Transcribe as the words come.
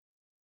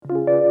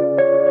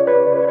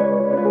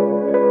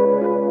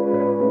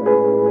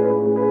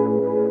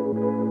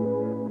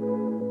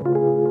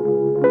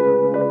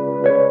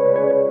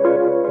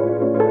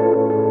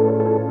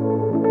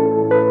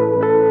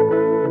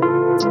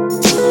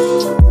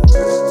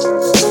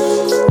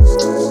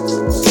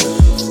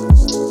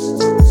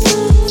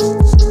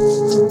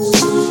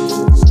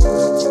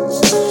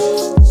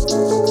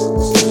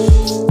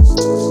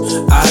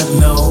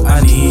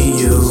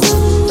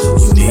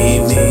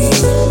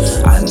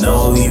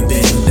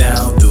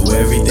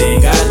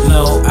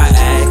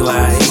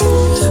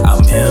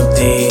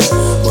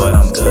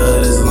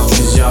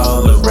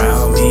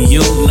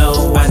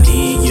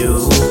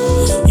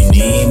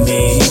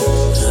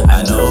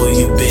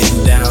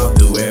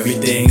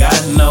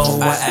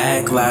I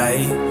act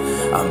like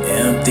I'm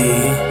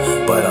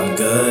empty, but I'm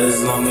good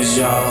as long as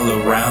y'all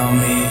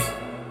around me.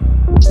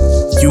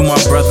 You my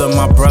brother,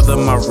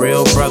 my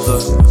real brother.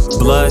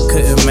 Blood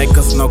couldn't make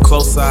us no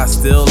closer, I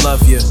still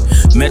love you.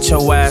 Met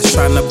your ass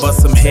tryna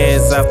bust some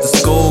heads after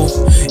school.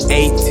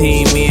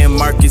 18, me and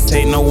Marcus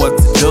ain't know what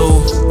to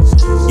do.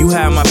 You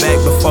had my back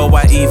before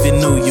I even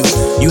knew you.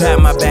 You had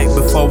my back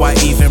before I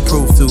even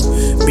proved to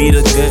be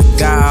the good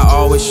guy I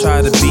always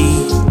try to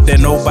be, that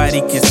nobody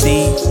can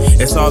see.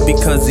 It's all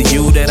because of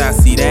you that I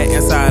see that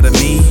inside of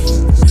me.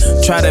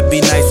 Try to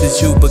be nice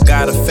as you, but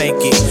gotta fake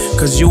it,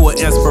 cause you an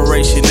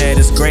inspiration at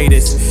its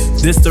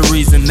greatest. This the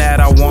reason that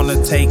I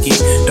wanna take it.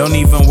 Don't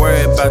even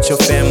worry about your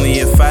family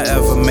if I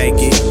ever make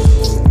it.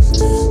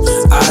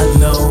 I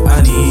know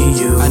I need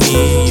you,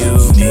 you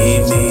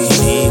need me,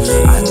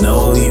 I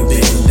know you've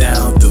been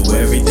down through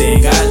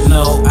everything. I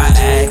know I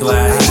act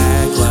like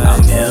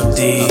I'm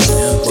empty,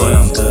 but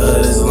I'm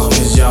good as long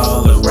as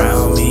y'all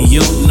around me.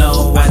 You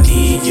know I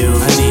need you,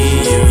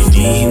 you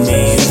need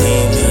me,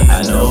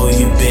 I know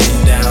you've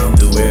been down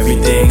through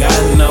everything.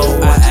 I know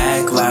I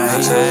act like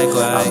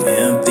I'm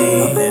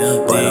empty,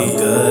 but I'm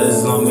good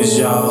as long as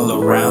y'all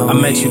around me.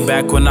 I met you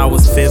back when I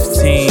was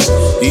 15.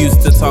 You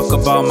used to talk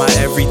about my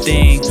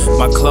everything,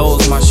 my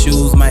clothes, my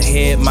shoes, my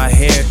head, my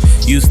hair.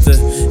 Used to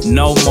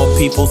know more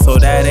people, so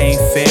that ain't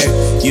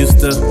fair. Used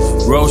to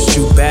roast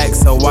you back,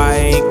 so I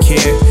ain't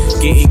care.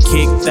 Getting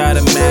kicked out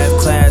of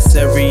math class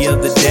every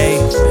other day.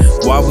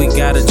 Why we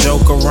gotta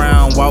joke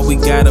around, why we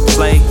gotta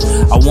play?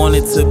 I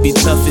wanted to be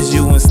tough as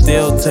you and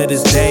still to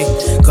this day.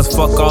 Cause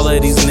fuck all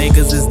of these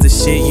niggas is the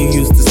shit you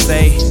used to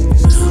say.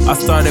 I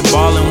started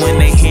ballin' when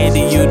they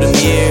handed you them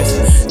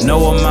years.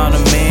 No amount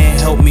of man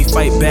helped me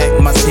fight back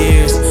my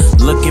tears.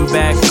 Looking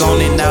back on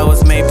it now,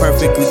 it's made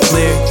perfectly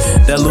clear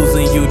that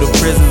losing you to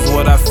prison's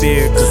what I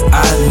fear. Cause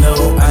I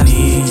know I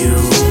need you,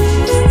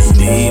 you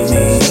need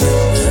me,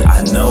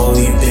 I know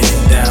you've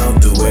been down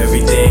through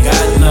everything.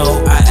 I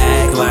know I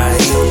act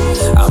like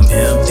I'm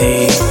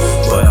empty,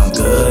 but I'm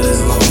good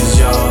as long as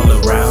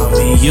y'all around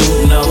me. You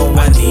know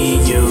I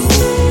need you,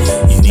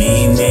 you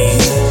need me,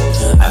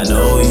 I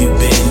know you've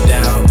been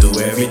down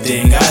through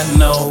everything. I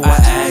know I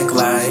act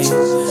like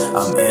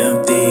I'm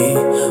empty,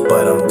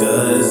 but I'm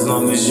good as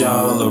long as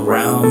y'all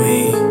around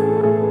me.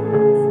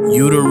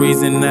 You the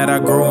reason that I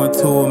grew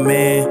into a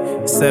man.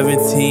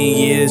 17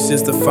 years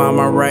just to find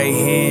my right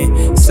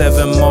hand.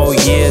 7 more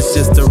years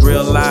just to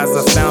realize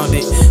I found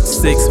it.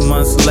 6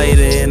 months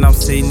later and I'm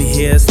sitting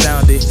here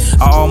astounded.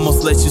 I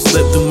almost let you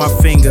slip through my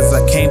fingers,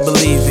 I can't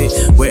believe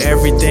it. With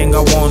everything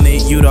I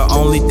wanted, you the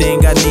only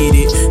thing I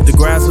needed. The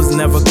grass was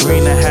never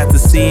green, I had to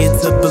see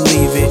it to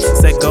believe it.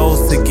 Set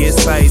goals to get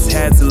sights,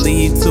 had to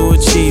leave to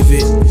achieve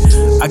it.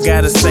 I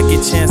got a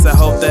second chance, I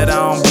hope that I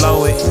don't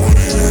blow it.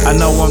 I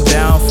know I'm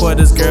down for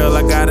this girl,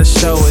 I gotta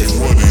show it.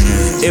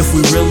 If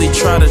we really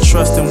try to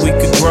trust and we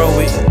could grow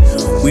it,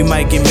 we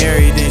might get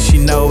married and she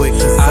know it.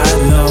 Cause I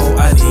know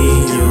I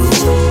need you,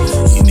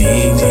 you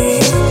need me,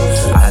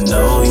 I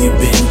know you've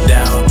been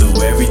down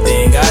through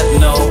everything. I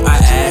know I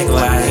act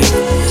like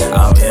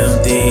I'm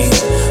empty,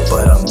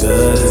 but I'm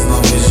good as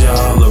long as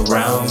y'all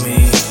around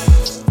me.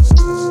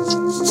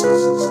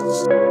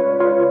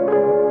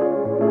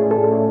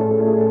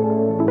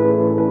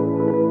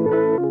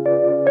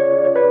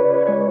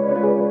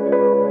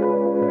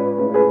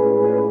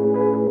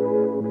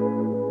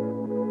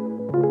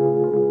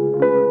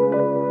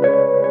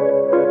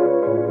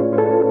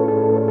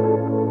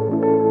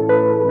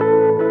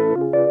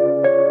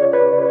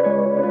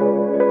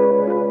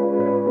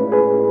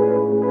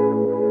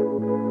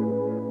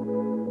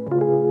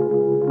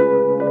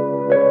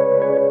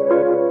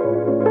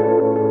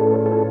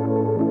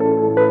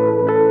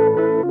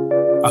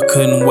 I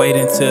couldn't wait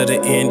until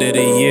the end of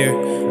the year.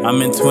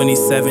 I'm in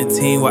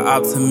 2017 with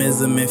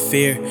optimism and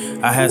fear.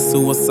 I had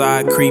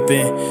suicide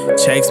creeping,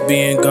 checks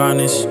being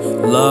garnished,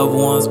 loved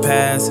ones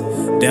passed.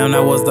 Damn,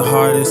 that was the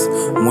hardest.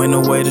 Went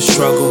away to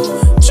struggle,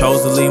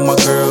 chose to leave my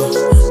girl.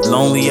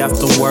 Lonely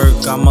after work,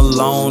 I'm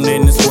alone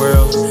in this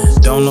world.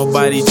 Don't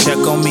nobody check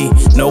on me,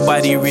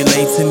 nobody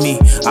relate to me.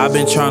 I've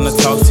been trying to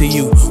talk to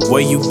you,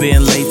 where you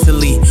been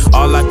lately?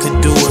 All I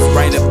could do is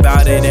write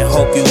about it and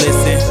hope you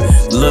listen.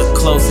 Look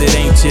close, it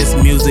ain't just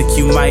music,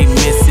 you might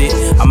miss it.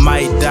 I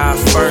might die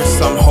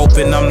first, I'm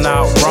hoping I'm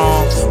not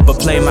wrong, but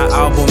play my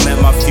album at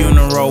my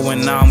funeral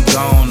when I'm gone.